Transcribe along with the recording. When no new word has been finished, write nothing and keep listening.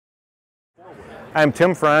I'm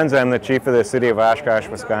Tim Franz. I'm the chief of the City of Oshkosh,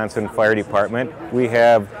 Wisconsin Fire Department. We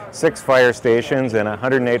have 6 fire stations and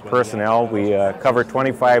 108 personnel. We cover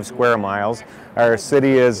 25 square miles. Our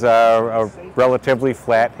city is relatively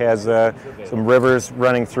flat, has some rivers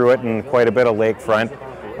running through it and quite a bit of lakefront.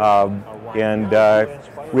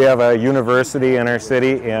 We have a university in our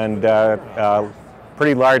city and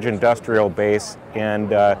pretty large industrial base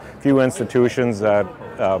and a few institutions,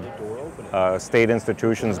 state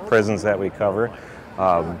institutions, prisons that we cover.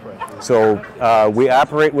 We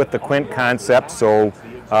operate with the quint concept, so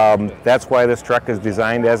that's why this truck is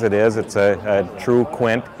designed as it is. It's a true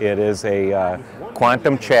quint. It is a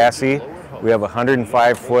quantum chassis. We have a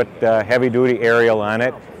 105-foot heavy-duty aerial on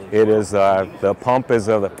it. It is the pump is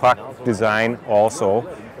of the PUC design also,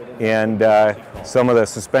 and some of the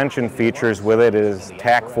suspension features with it is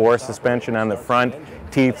TAC4 suspension on the front,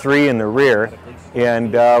 T3 in the rear.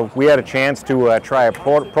 And we had a chance to try a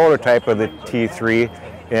prototype of the T3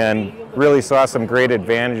 and really saw some great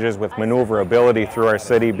advantages with maneuverability through our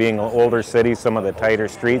city, being an older city, some of the tighter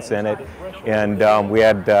streets in it. And we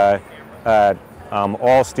had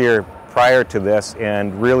all steer prior to this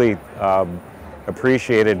and really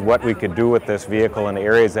appreciated what we could do with this vehicle and the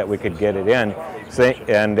areas that we could get it in.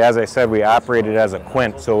 And as I said, we operate it as a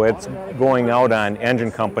quint, so it's going out on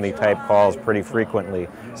engine company type calls pretty frequently.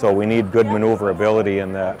 So we need good maneuverability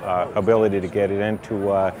and the ability to get it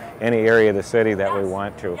into any area of the city that we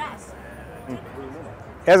want to.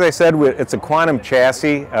 As I said, it's a quantum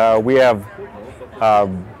chassis. We have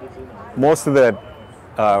most of the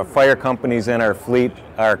fire companies in our fleet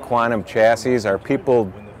are quantum chassis. Our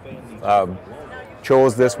people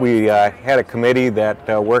chose this. We had a committee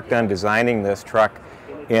that worked on designing this truck,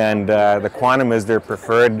 and the quantum is their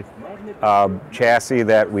preferred chassis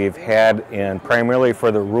that we've had, and primarily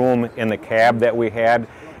for the room in the cab that we had,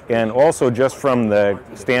 and also just from the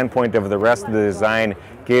standpoint of the rest of the design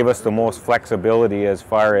gave us the most flexibility as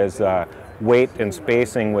far as weight and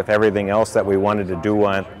spacing with everything else that we wanted to do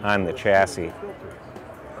on the chassis.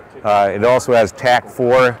 It also has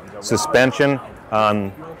TAC4 suspension,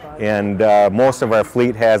 and most of our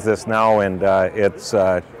fleet has this now, and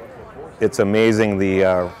it's amazing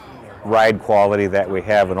the ride quality that we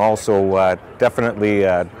have, and also definitely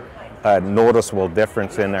a noticeable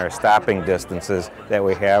difference in our stopping distances that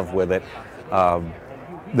we have with it.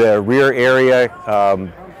 The rear area,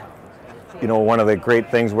 you know, one of the great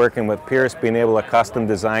things working with Pierce, being able to custom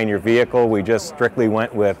design your vehicle, we just strictly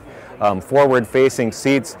went with forward-facing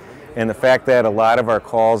seats, and the fact that a lot of our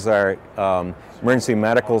calls are emergency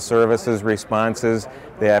medical services responses,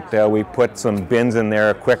 that we put some bins in there,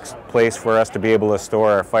 a quick place for us to be able to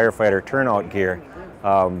store our firefighter turnout gear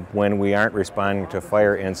when we aren't responding to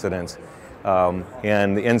fire incidents.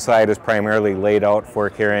 And the inside is primarily laid out for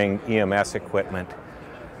carrying EMS equipment.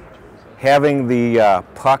 Having the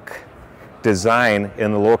PUC design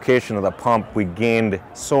in the location of the pump, we gained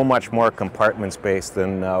so much more compartment space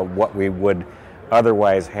than what we would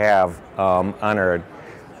otherwise have on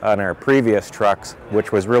our previous trucks,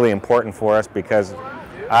 which was really important for us because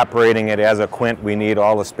operating it as a quint, we need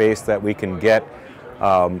all the space that we can get.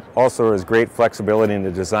 Also, there's great flexibility in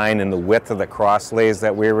the design and the width of the cross lays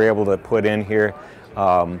that we were able to put in here,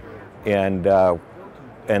 and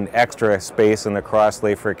an extra space in the cross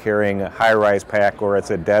lay for carrying a high-rise pack, or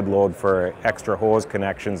it's a dead load for extra hose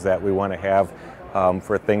connections that we want to have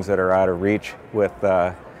for things that are out of reach with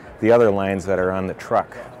the other lines that are on the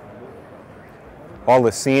truck. All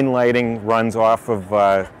the scene lighting runs off of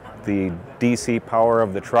the DC power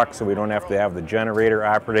of the truck, so we don't have to have the generator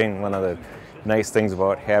operating. One of the nice things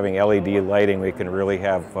about having LED lighting, we can really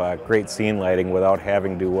have great scene lighting without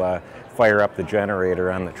having to fire up the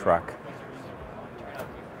generator on the truck.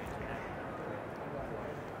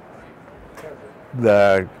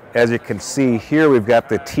 As you can see here, we've got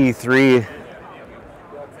the T3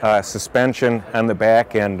 suspension on the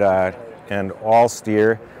back and all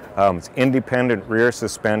steer. It's independent rear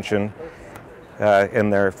suspension. In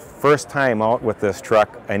their first time out with this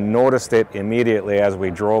truck, I noticed it immediately as we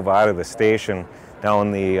drove out of the station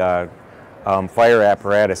down the fire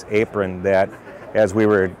apparatus apron, that as we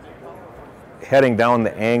were heading down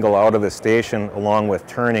the angle out of the station along with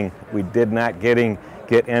turning, we did not get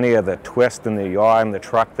any of the twist and the yaw in the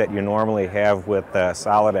truck that you normally have with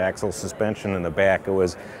solid axle suspension in the back. It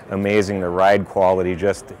was amazing, the ride quality,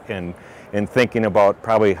 just in thinking about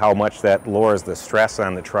probably how much that lowers the stress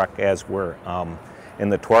on the truck as we're in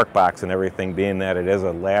the torque box and everything, being that it is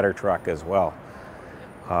a ladder truck as well.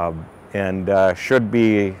 And should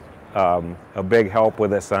be a big help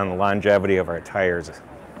with us on the longevity of our tires.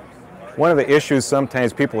 One of the issues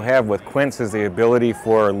sometimes people have with quints is the ability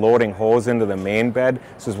for loading hose into the main bed.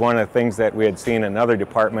 This is one of the things that we had seen another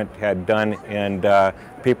department had done, and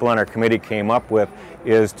people on our committee came up with,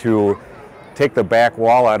 is to take the back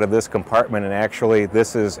wall out of this compartment, and actually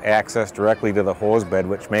this is access directly to the hose bed,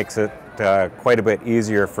 which makes it quite a bit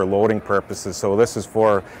easier for loading purposes. So this is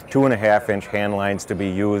for 2.5-inch hand lines to be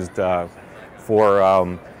used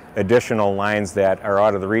for additional lines that are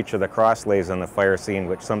out of the reach of the cross lays on the fire scene,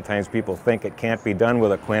 which sometimes people think it can't be done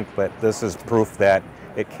with a quint, but this is proof that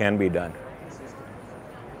it can be done.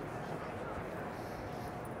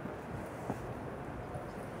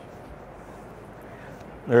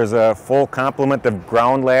 There's a full complement of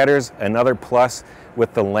ground ladders. Another plus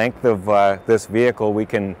with the length of this vehicle, we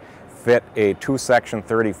can fit a 2-section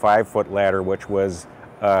 35-foot ladder, which was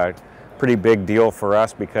a pretty big deal for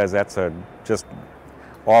us because that's a just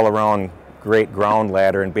all-around great ground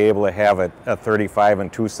ladder, and be able to have a 35 in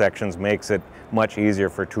 2 sections makes it much easier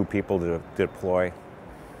for 2 people to deploy.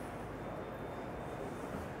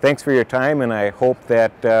 Thanks for your time, and I hope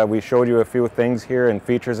that we showed you a few things here and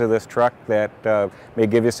features of this truck that may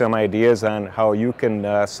give you some ideas on how you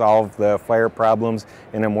can solve the fire problems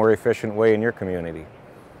in a more efficient way in your community.